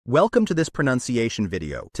Welcome to this pronunciation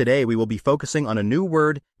video. Today we will be focusing on a new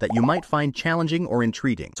word that you might find challenging or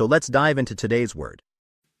intriguing. So let's dive into today's word.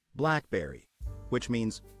 Blackberry, which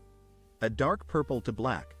means a dark purple to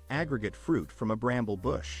black aggregate fruit from a bramble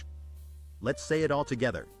bush. Let's say it all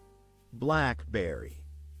together. Blackberry.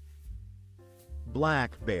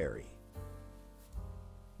 Blackberry.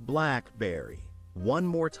 Blackberry. One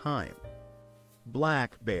more time.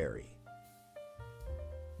 Blackberry.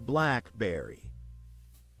 Blackberry.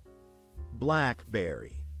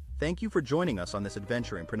 Blackberry. Thank you for joining us on this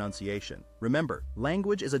adventure in pronunciation. Remember,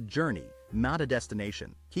 language is a journey, not a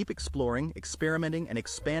destination. Keep exploring, experimenting, and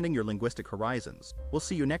expanding your linguistic horizons. We'll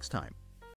see you next time.